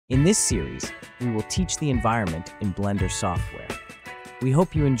In this series, we will teach the environment in Blender software. We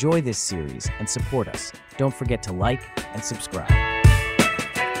hope you enjoy this series and support us. Don't forget to like and subscribe.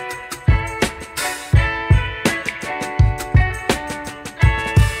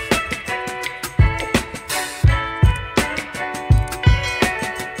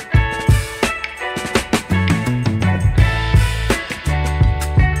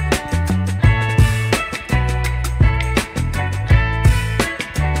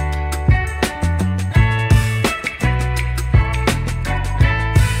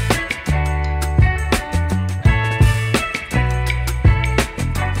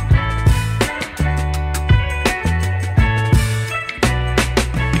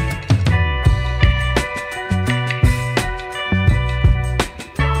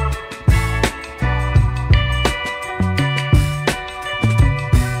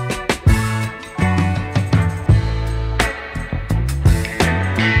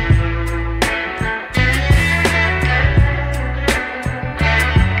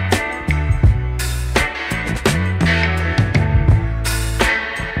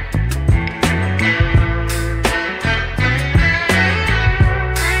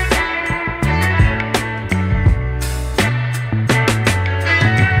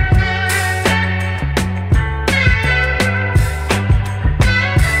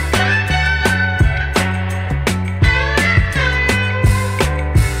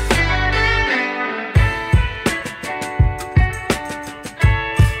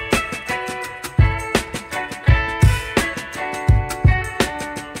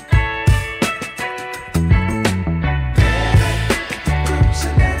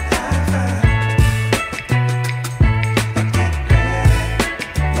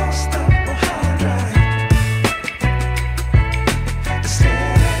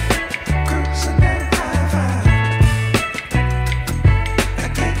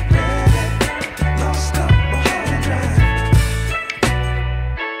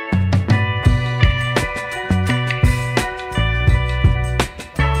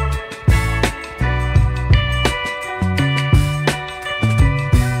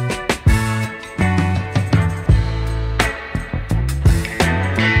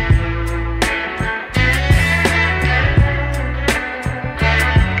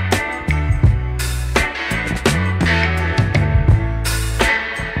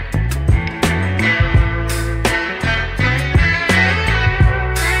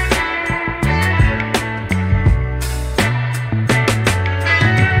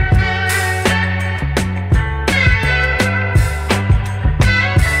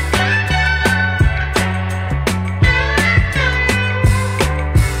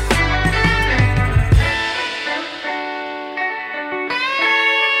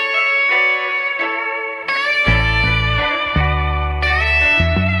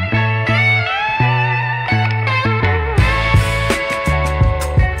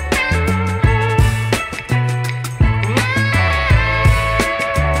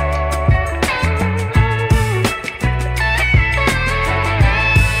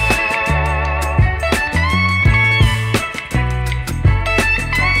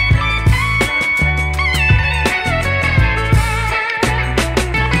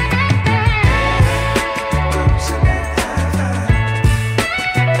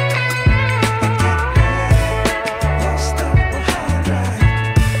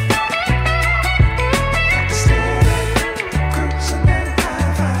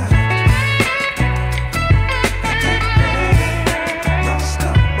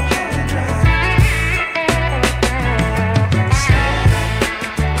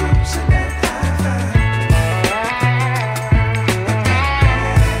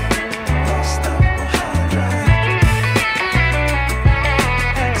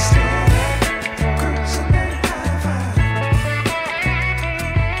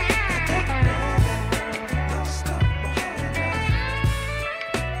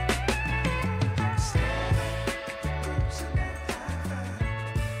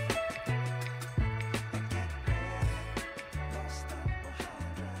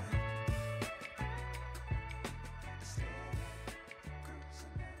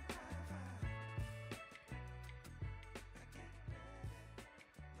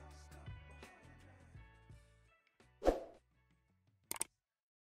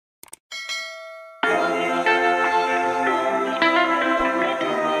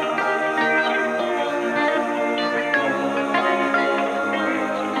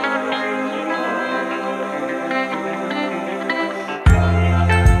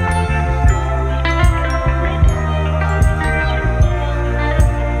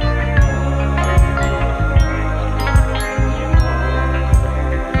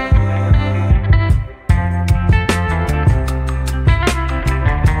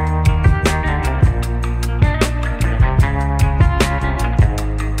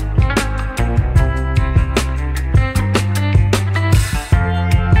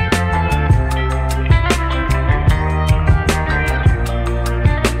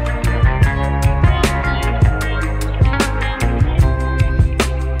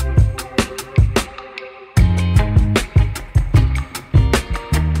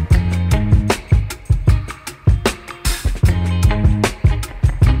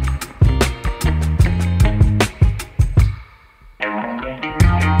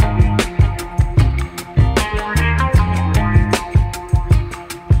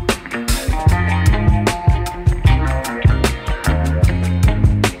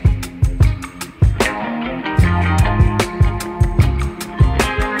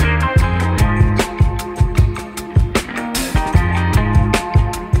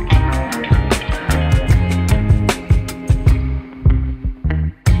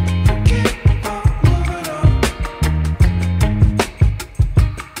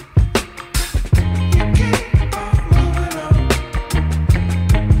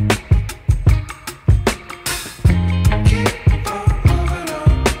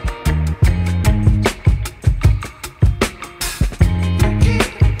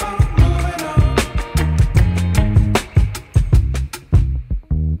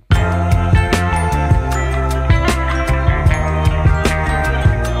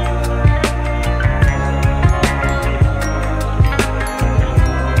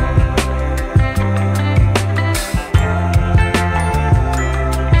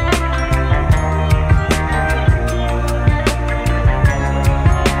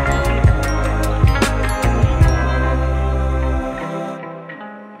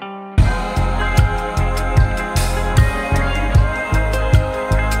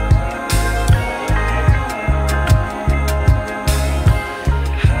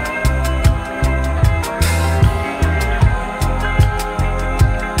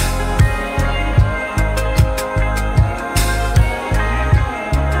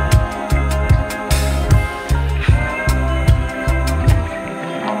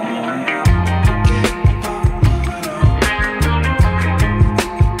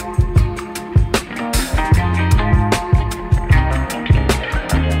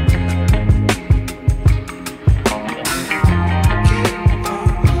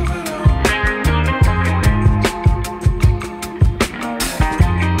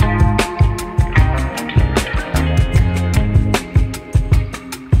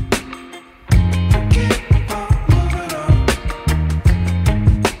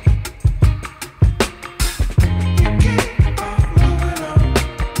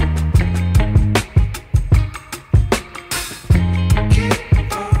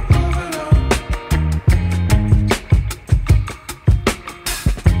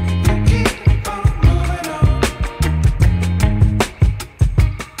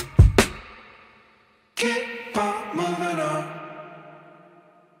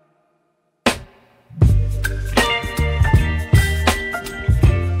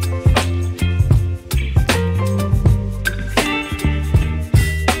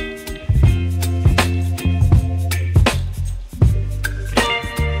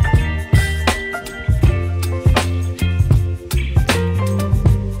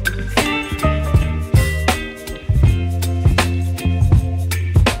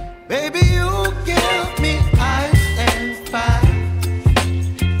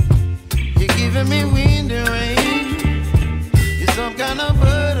 giving me wind and rain. You're some kind of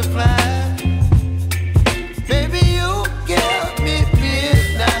butterfly. Baby, you give me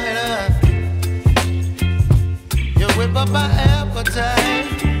midnight. You whip up my appetite.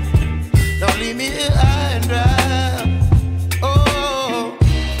 Don't leave me here high and dry. Oh,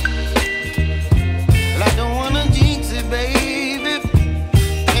 well, I don't wanna jinx it, baby,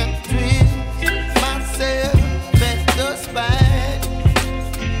 and twist myself at the spine.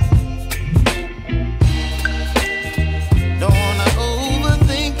 Don't wanna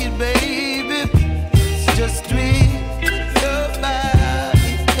overthink it, baby. It's just twist your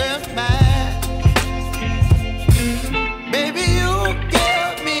body and mine. Baby, you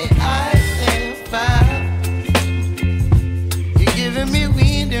give me ice and fire. You're giving me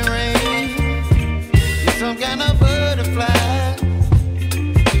wind and rain. You're some kind of butterfly.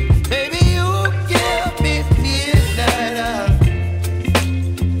 Baby, you give me midnight.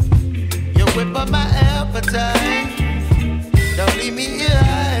 You whip up my appetite. Don't leave me